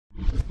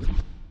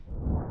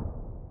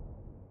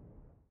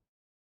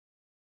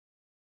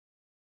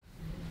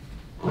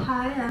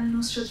Hi, I'm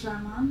Nusrat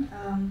Rahman.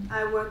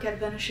 I work at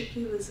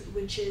Shipley,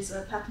 which is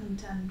a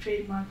patent and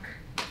trademark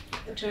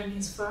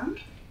attorney's firm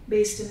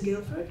based in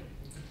Guildford.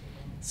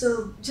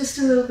 So just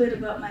a little bit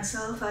about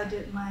myself. I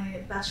did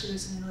my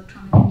bachelor's in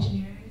electronic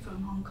engineering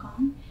from Hong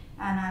Kong,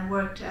 and I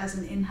worked as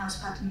an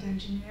in-house patent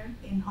engineer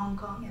in Hong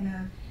Kong in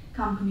a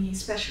company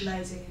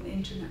specializing in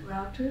internet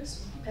routers,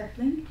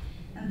 Peplink.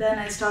 And then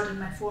I started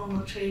my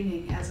formal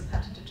training as a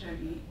patent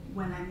attorney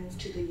when I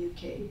moved to the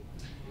UK.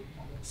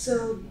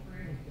 So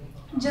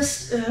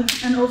just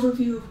an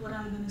overview of what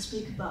I'm going to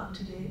speak about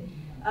today.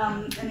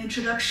 An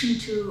introduction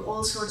to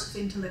all sorts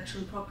of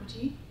intellectual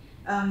property,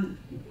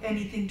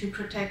 anything to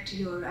protect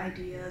your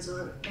ideas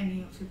or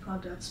any of your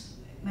products,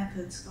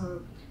 methods,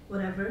 or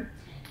whatever.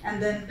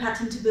 And then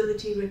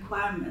patentability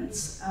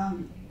requirements.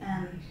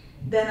 And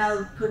then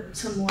I'll put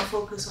some more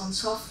focus on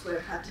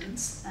software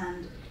patents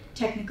and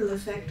technical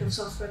effect of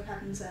software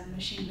patents and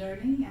machine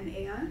learning and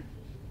AI.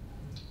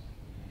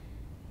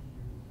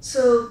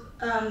 So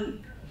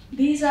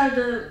these are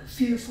the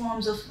few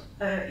forms of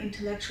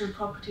intellectual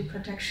property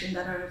protection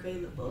that are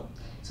available.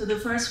 So the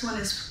first one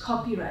is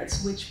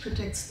copyrights, which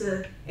protects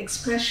the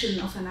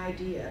expression of an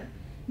idea,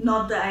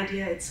 not the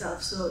idea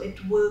itself. So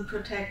it will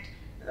protect,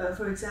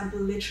 for example,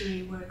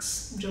 literary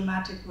works,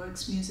 dramatic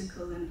works,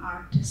 musical and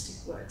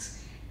artistic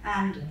works.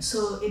 And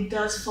so it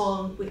does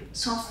fall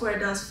software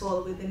does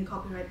fall within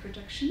copyright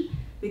protection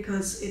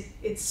because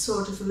it's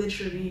sort of a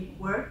literary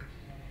work.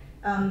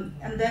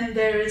 And then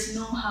there is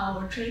know-how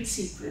or trade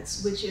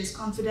secrets, which is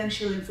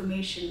confidential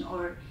information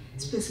or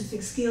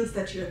specific skills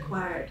that you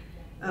acquired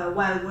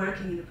while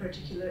working in a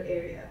particular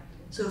area.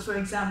 So for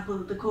example,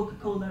 the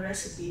Coca-Cola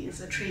recipe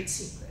is a trade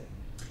secret.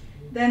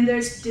 Then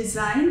there's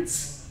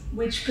designs,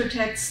 which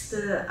protects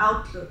the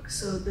outlook,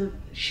 so the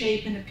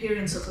shape and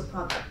appearance of a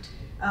product,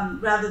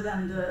 rather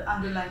than the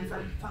underlying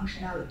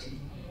functionality.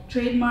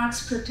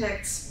 Trademarks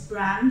protects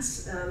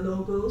brands,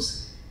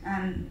 logos,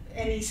 and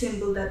any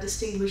symbol that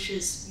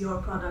distinguishes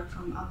your product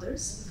from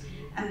others.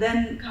 And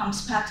then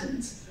comes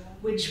patents,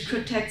 which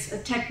protects a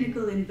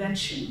technical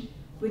invention,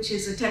 which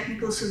is a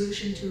technical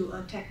solution to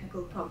a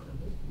technical problem.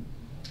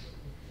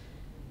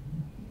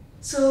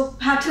 So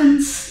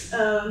patents,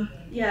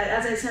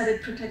 as I said,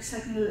 it protects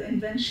technical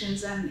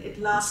inventions and it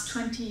lasts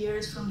 20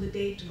 years from the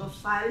date of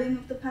filing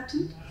of the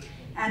patent.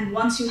 And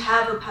once you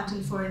have a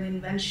patent for an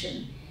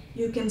invention,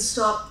 you can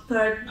stop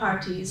third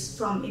parties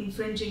from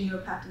infringing your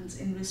patents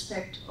in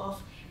respect of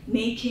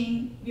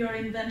making your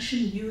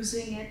invention,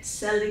 using it,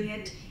 selling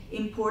it,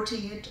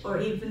 importing it, or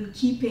even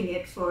keeping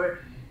it for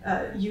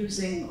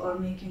using or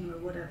making or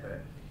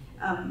whatever,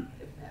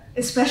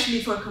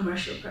 especially for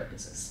commercial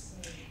purposes.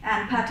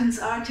 And patents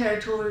are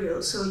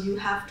territorial, so you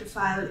have to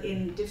file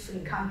in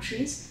different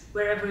countries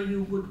wherever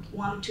you would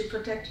want to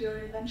protect your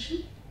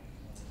invention.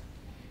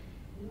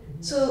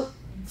 So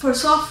for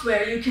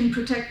software, you can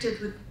protect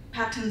it with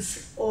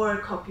patents or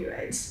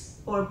copyrights,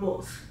 or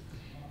both.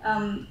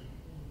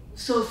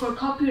 So for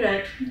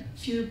copyright,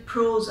 few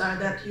pros are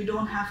that you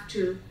don't have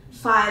to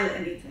file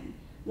anything.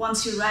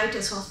 Once you write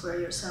a software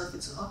yourself,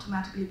 it's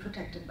automatically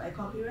protected by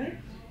copyright,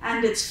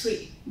 and it's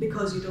free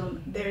because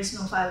there is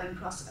no filing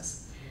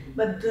process.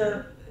 But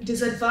the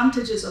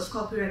disadvantages of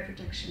copyright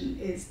protection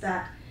is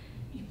that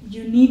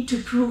you need to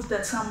prove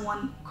that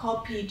someone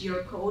copied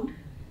your code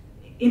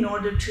in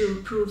order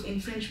to prove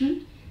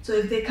infringement. So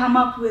if they come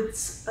up with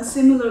a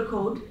similar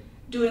code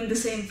doing the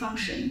same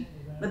function,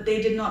 but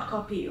they did not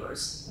copy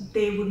yours,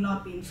 they would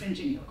not be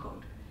infringing your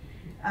code.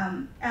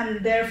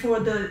 And therefore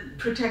the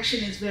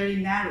protection is very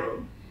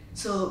narrow.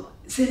 So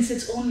since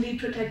it's only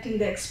protecting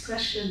the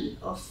expression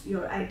of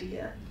your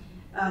idea,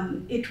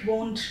 it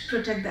won't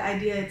protect the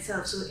idea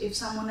itself. So if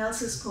someone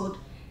else's code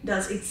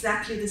does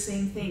exactly the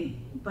same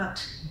thing,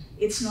 but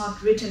it's not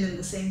written in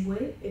the same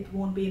way, it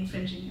won't be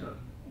infringing your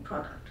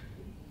product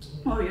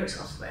or your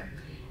software.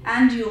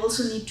 And you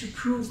also need to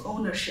prove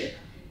ownership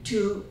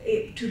to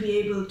be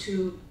able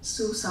to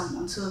sue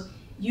someone. So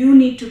you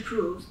need to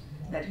prove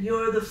that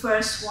you're the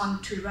first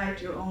one to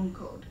write your own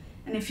code.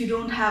 And if you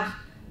don't have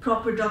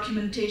proper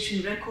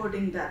documentation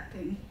recording that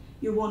thing,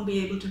 you won't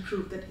be able to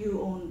prove that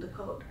you own the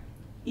code,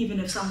 even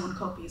if someone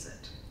copies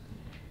it.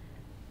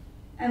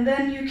 And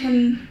then you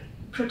can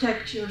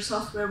protect your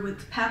software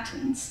with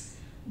patents,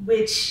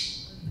 which,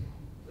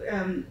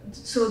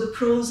 so the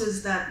pros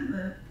is that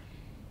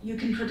you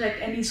can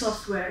protect any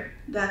software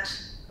that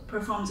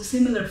performs a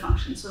similar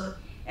function. So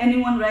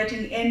anyone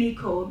writing any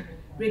code,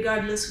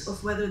 regardless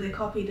of whether they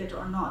copied it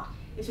or not,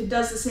 if it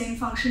does the same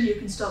function, you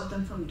can stop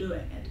them from doing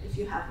it if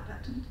you have a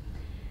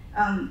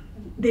patent.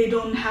 They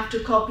don't have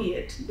to copy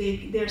it.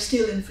 They're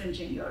still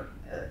infringing your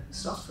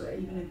software,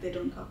 even if they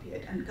don't copy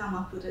it and come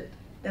up with it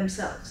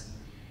themselves.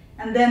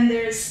 And then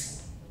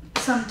there's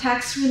some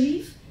tax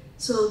relief.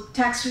 So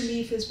tax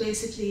relief is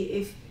basically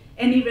if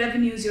any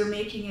revenues you're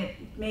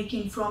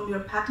making from your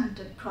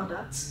patented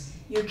products,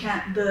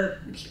 the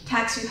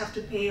tax you have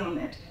to pay on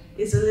it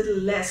is a little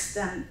less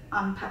than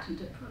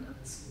unpatented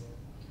products.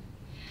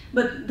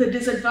 But the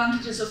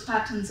disadvantages of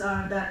patents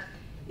are that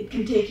It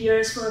can take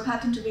years for a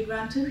patent to be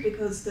granted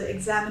because the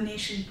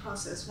examination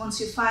process, once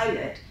you file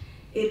it,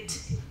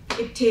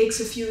 it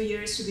takes a few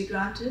years to be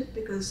granted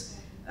because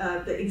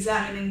the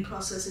examining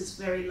process is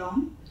very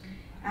long.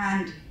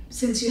 And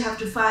since you have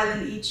to file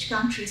in each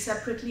country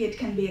separately, it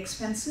can be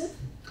expensive.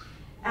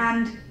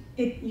 And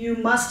you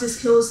must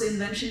disclose the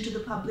invention to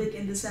the public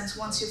in the sense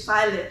once you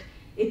file it,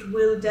 it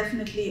will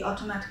definitely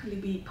automatically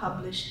be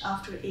published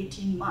after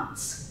 18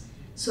 months.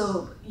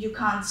 So you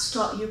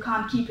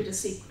can't keep it a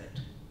secret.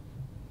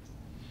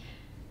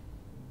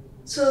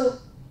 So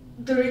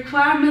the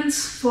requirements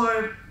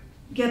for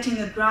getting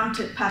a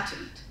granted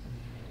patent.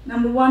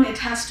 Number one, it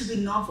has to be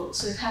novel,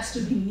 so it has to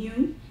be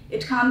new.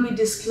 It can't be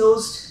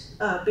disclosed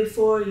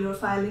before your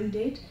filing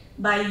date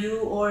by you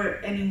or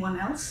anyone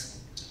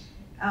else.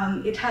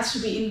 It has to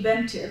be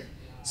inventive,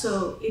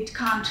 so it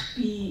can't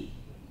be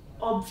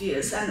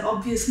obvious, and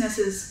obviousness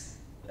is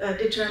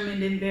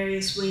determined in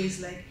various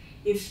ways, like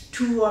if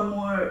 2 or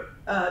more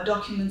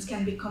documents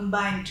can be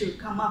combined to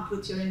come up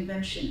with your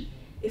invention.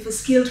 If a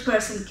skilled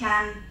person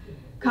can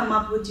come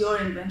up with your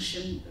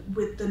invention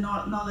with the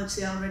knowledge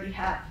they already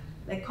have,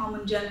 like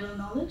common general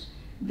knowledge,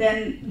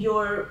 then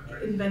your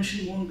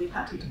invention won't be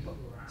patentable.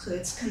 So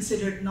it's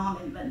considered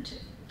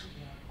non-inventive.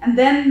 And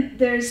then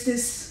there's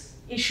this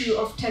issue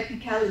of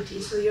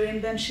technicality. So your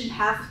invention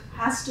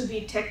has to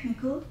be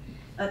technical,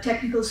 a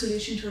technical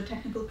solution to a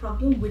technical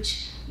problem,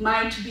 which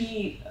might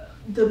be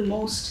the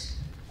most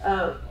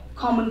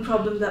common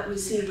problem that we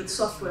see with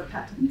software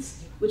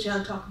patents, which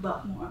I'll talk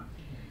about more.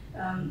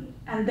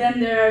 And then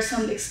there are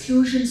some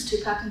exclusions to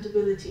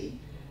patentability.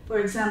 For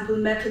example,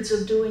 methods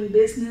of doing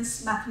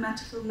business,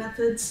 mathematical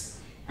methods,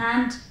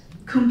 and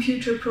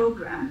computer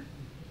program.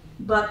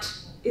 But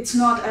it's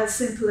not as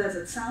simple as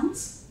it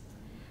sounds.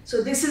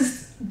 So this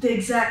is the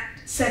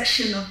exact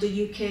section of the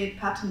UK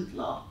patent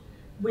law,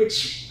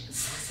 which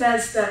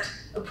says that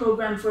a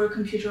program for a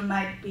computer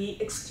might be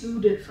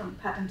excluded from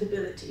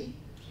patentability.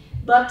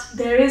 But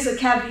there is a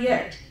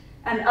caveat,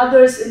 and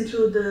others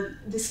include the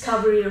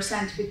discovery or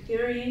scientific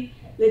theory,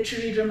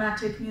 literary,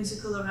 dramatic,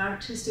 musical, or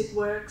artistic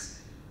works,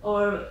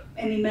 or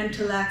any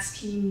mental act,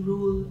 scheme,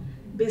 rule,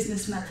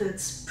 business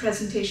methods,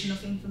 presentation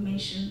of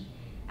information,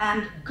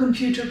 and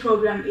computer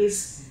program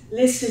is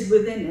listed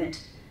within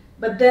it.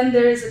 But then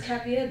there is a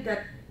caveat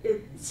that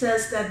it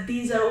says that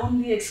these are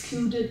only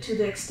excluded to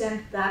the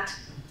extent that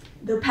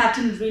the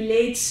patent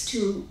relates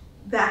to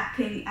that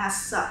thing as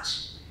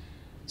such.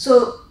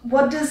 So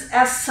what does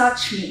as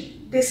such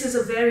mean? This is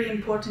a very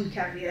important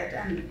caveat,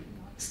 and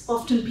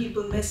often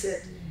people miss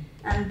it,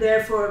 and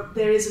therefore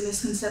there is a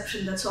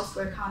misconception that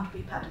software can't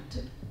be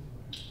patented.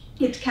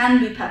 It can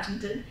be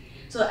patented.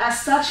 So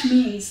as such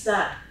means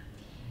that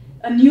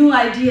a new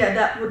idea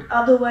that would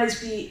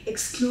otherwise be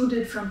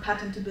excluded from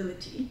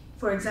patentability,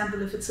 for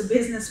example, if it's a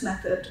business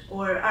method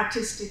or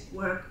artistic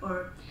work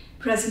or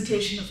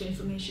presentation of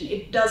information,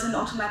 it doesn't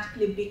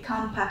automatically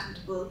become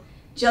patentable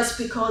just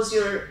because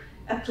you're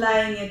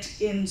applying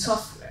it in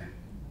software.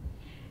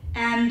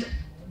 And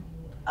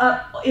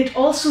it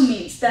also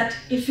means that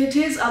if it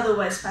is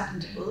otherwise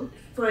patentable,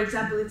 for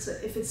example,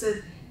 if it's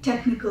a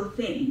technical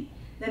thing,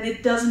 then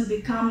it doesn't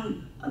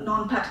become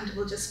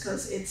non-patentable just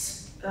because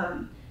it's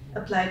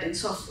applied in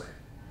software.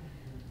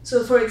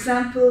 So for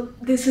example,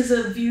 this is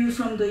a view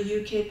from the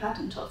UK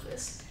Patent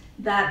Office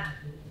that,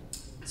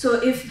 so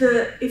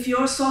if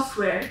your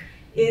software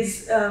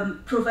is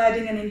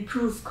providing an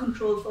improved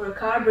control for a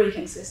car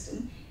braking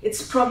system,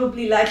 it's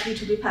probably likely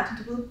to be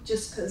patentable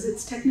just because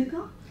it's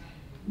technical.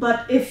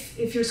 But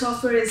if your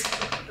software is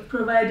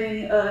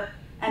providing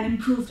an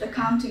improved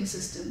accounting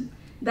system,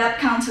 that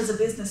counts as a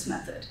business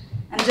method.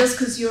 And just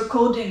because you're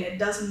coding it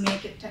doesn't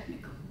make it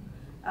technical.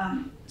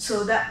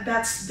 So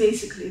that's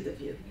basically the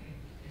view.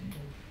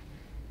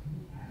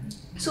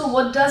 So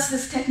what does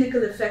this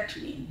technical effect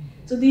mean?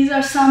 So these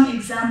are some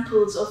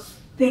examples of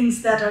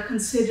things that are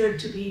considered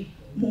to be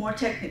more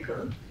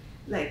technical,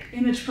 like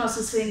image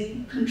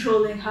processing,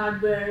 controlling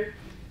hardware,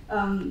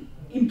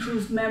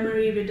 improved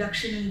memory,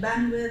 reduction in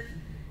bandwidth,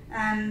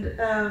 and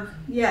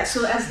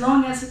so as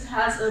long as it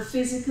has a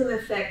physical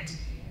effect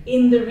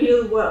in the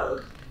real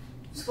world,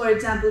 for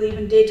example,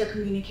 even data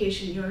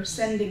communication, you're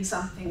sending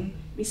something,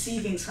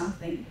 receiving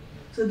something,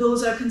 so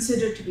those are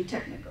considered to be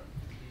technical.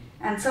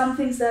 And some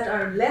things that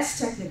are less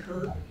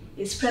technical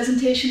is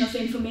presentation of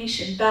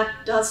information.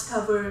 That does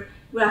cover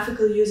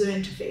graphical user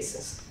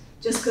interfaces.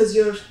 Just because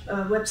your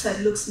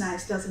website looks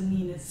nice doesn't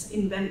mean it's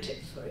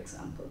inventive, for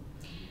example.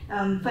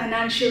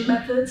 Financial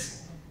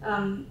methods,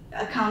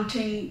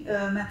 accounting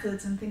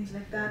methods and things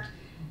like that,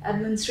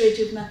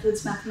 administrative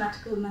methods,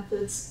 mathematical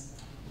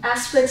methods,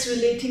 aspects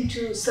relating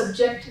to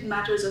subjective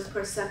matters of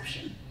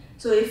perception.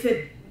 So if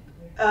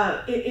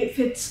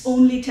it's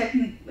only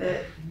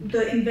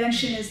the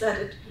invention is that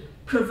it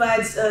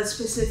provides a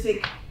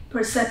specific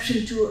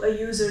perception to a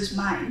user's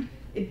mind,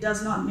 it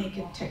does not make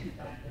it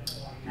technical.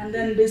 And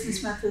then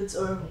business methods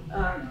or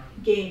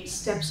games,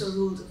 steps or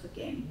rules of a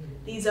game.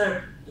 These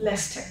are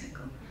less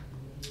technical.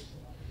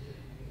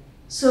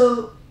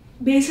 So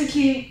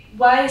basically,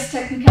 why is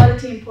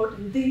technicality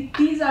important?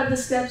 These are the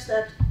steps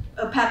that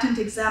a patent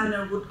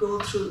examiner would go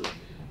through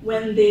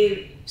when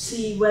they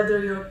see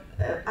whether your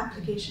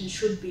application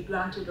should be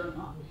granted or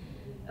not.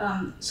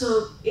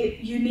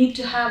 You need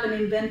to have an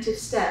inventive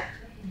step,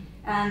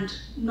 and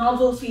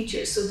novel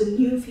features, so the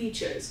new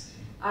features,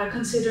 are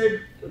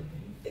considered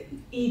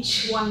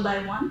each one by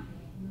one.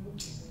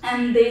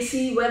 And they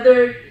see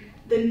whether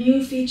the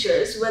new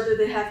features, whether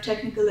they have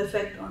technical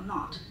effect or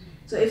not.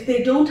 So if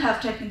they don't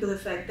have technical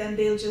effect, then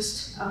they'll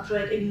just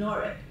outright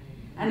ignore it.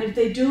 And if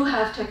they do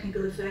have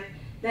technical effect,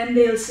 then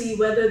they'll see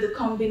whether the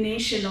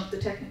combination of the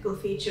technical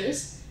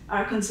features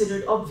are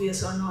considered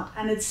obvious or not.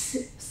 And it's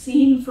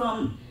seen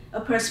from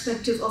a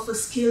perspective of a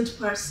skilled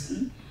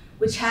person,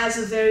 which has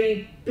a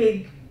very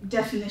big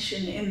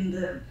definition in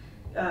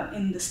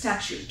the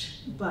statute.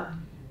 But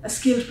a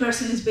skilled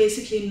person is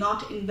basically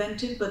not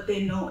inventive, but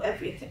they know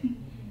everything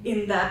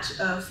in that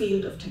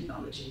field of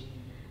technology.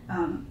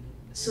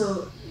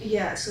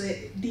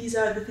 These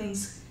are the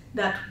things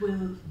that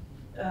will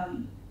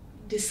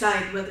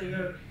decide whether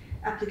your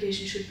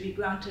application should be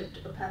granted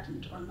a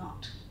patent or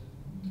not.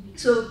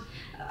 So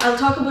I'll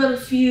talk about a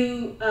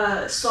few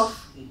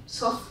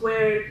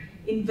software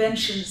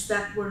inventions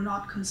that were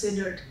not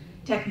considered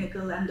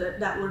technical and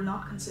that were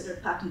not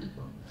considered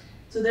patentable.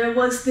 So there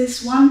was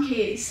this one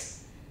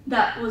case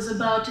that was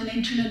about an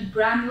internet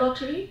brand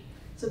lottery.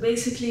 So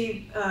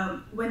basically,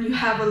 when you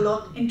have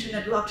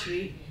internet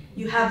lottery,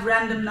 you have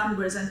random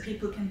numbers and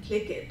people can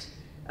click it,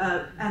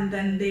 and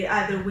then they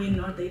either win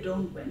or they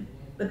don't win.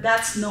 But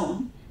that's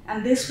known.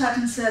 And this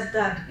patent said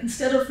that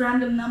instead of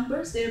random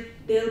numbers,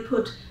 they'll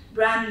put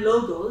brand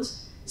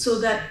logos so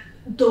that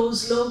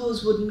those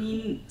logos would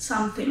mean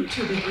something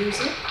to the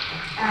user,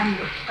 and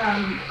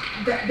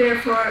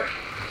therefore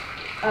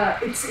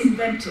it's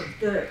inventive,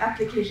 the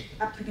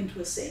applicant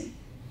was saying.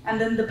 And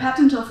then the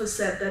patent office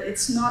said that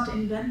it's not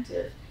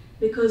inventive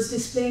because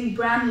displaying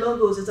brand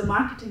logos is a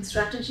marketing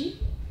strategy,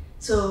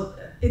 so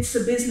it's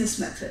a business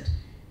method,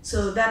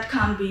 so that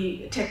can't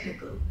be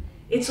technical.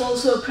 It's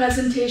also a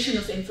presentation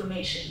of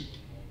information,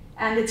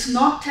 and it's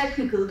not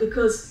technical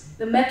because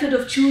the method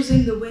of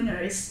choosing the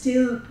winner is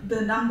still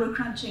the number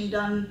crunching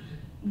done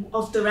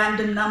of the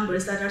random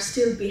numbers that are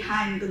still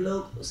behind the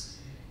logos,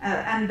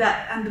 and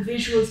the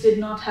visuals did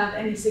not have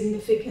any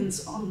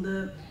significance on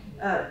the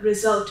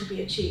result to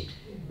be achieved.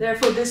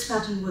 Therefore, this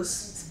patent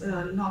was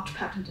not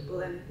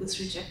patentable and it was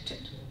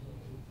rejected.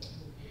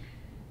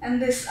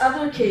 And this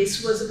other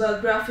case was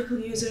about graphical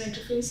user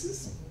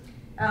interfaces.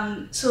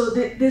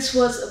 This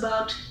was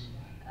about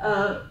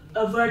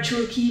a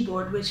virtual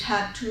keyboard which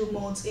had two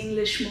modes,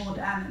 English mode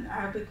and an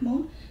Arabic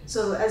mode.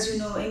 So as you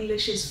know,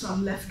 English is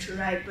from left to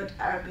right, but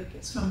Arabic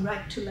is from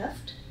right to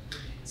left.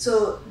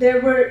 So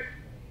there were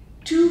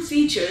two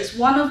features.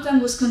 One of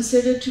them was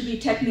considered to be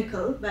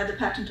technical by the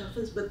patent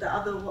office, but the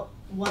other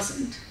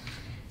wasn't.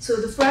 So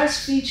the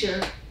first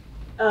feature,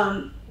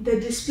 the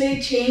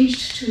display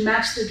changed to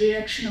match the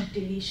direction of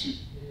deletion.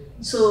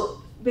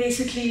 So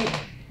basically,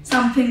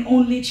 something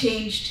only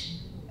changed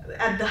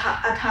at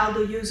how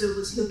the user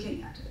was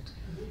looking at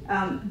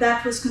it.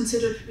 That was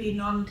considered to be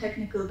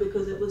non-technical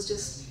because it was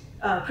just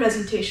a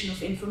presentation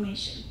of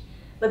information.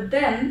 But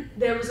then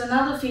there was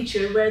another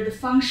feature where the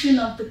function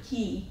of the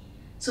key,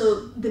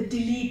 so the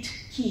delete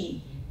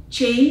key,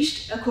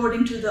 changed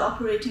according to the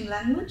operating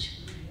language.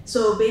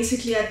 So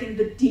basically, I think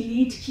the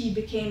delete key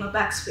became a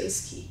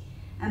backspace key.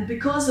 And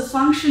because the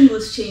function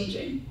was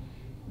changing,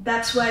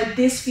 that's why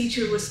this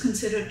feature was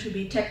considered to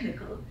be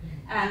technical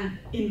and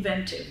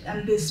inventive,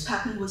 and this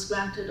patent was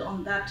granted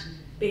on that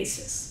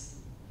basis.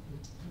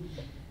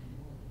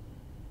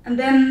 And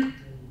then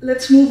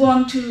let's move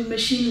on to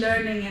machine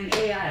learning and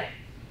AI.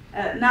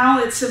 Now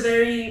it's a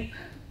very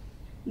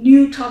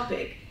new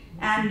topic,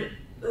 and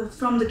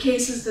from the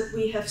cases that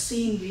we have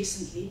seen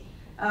recently,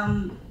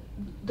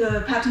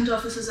 the patent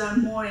offices are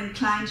more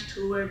inclined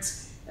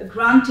towards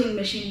granting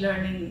machine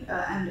learning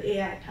and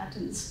AI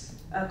patents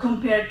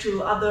compared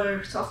to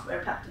other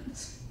software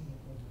patents.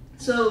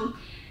 So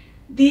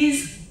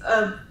these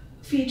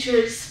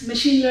features,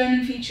 machine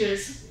learning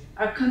features,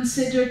 are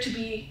considered to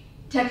be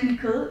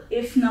technical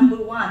if, number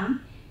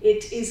one,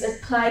 it is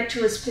applied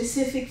to a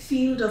specific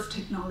field of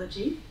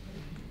technology,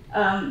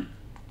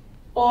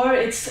 or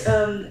it's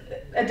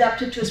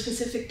adapted to a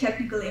specific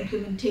technical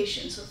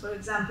implementation. So for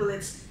example,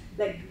 it's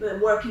like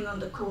working on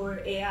the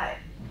core AI.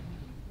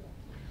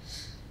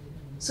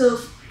 So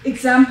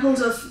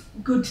examples of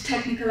good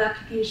technical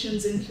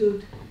applications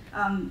include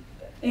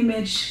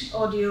image,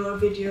 audio, or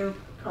video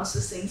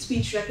processing,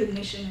 speech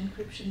recognition,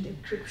 encryption,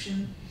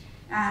 decryption,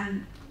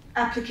 and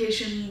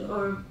application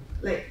or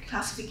like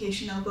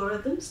classification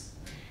algorithms.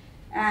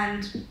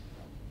 And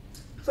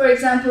for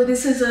example,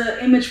 this is an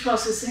image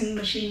processing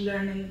machine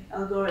learning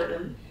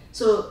algorithm.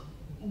 So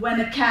when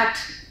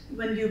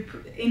you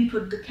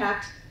input the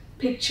cat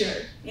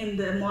picture in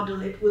the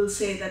model, it will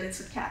say that it's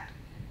a cat.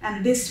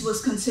 And this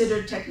was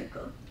considered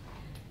technical.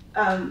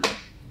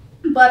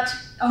 But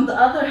on the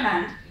other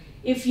hand,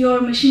 if your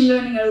machine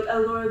learning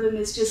algorithm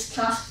is just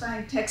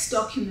classifying text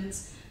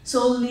documents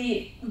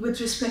solely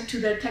with respect to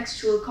their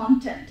textual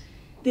content,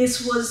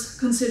 this was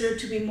considered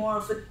to be more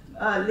of a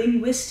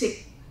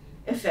linguistic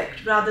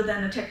effect rather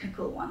than a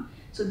technical one.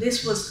 So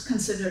this was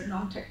considered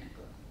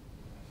non-technical.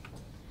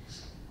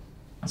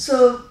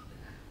 So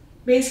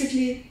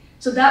basically,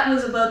 so that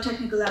was about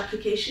technical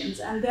applications.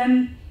 And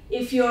then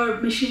if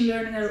your machine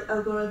learning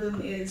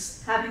algorithm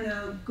is having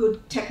a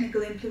good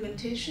technical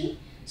implementation,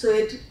 so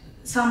it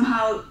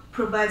somehow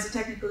provides a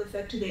technical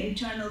effect to the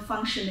internal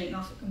functioning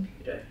of a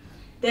computer,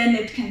 then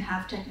it can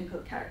have technical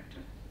character.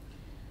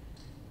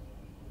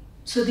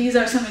 So these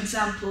are some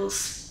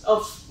examples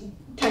of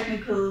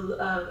technical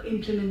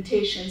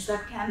implementations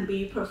that can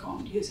be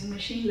performed using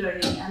machine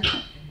learning, and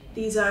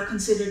these are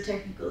considered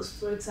technicals.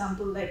 For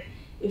example, like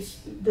if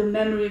the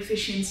memory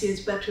efficiency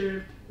is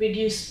better,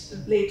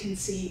 reduced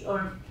latency,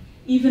 or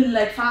even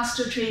like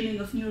faster training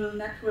of neural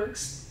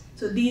networks.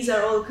 So these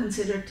are all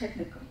considered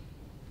technical.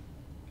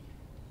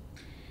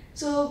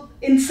 So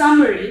in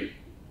summary,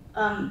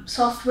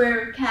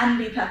 software can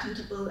be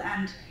patentable,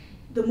 and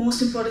the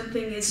most important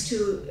thing is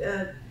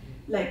to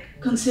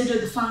consider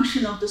the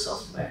function of the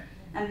software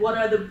and what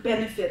are the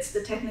benefits,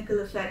 the technical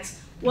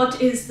effects,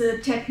 what is the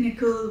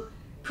technical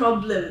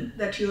problem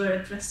that you are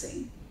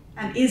addressing,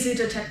 and is it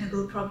a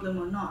technical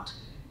problem or not,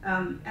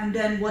 and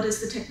then what is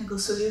the technical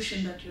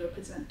solution that you are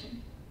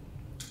presenting.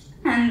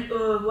 And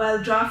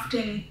while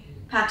drafting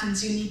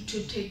patents, you need to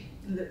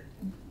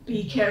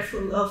be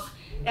careful of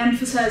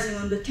emphasizing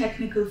on the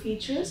technical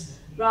features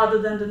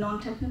rather than the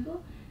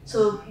non-technical.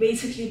 So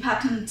basically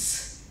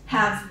patents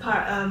have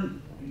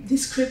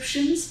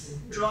descriptions,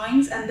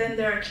 drawings, and then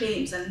there are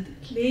claims, and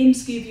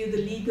claims give you the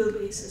legal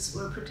basis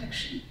for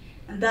protection,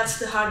 and that's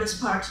the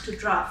hardest part to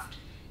draft.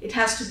 It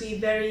has to be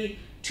very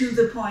to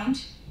the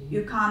point.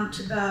 You can't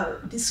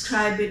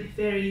describe it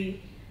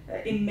very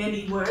in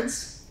many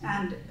words,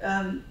 and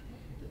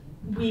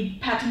we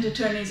patent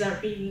attorneys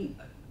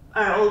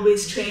are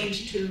always trained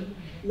to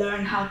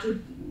learn how to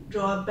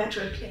draw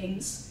better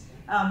claims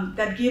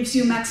that gives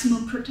you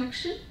maximum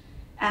protection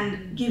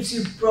and gives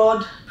you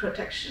broad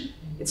protection.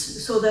 It's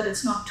so that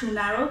it's not too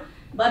narrow,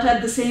 but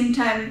at the same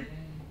time,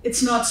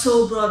 it's not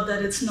so broad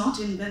that it's not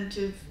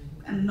inventive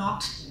and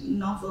not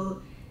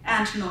novel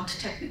and not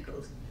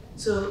technical.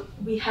 So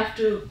we have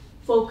to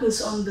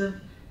focus on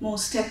the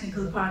most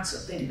technical parts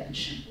of the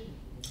invention.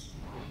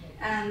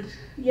 And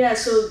yeah,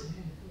 so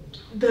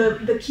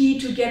the key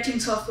to getting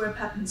software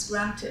patents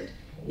granted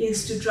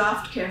is to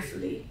draft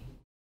carefully.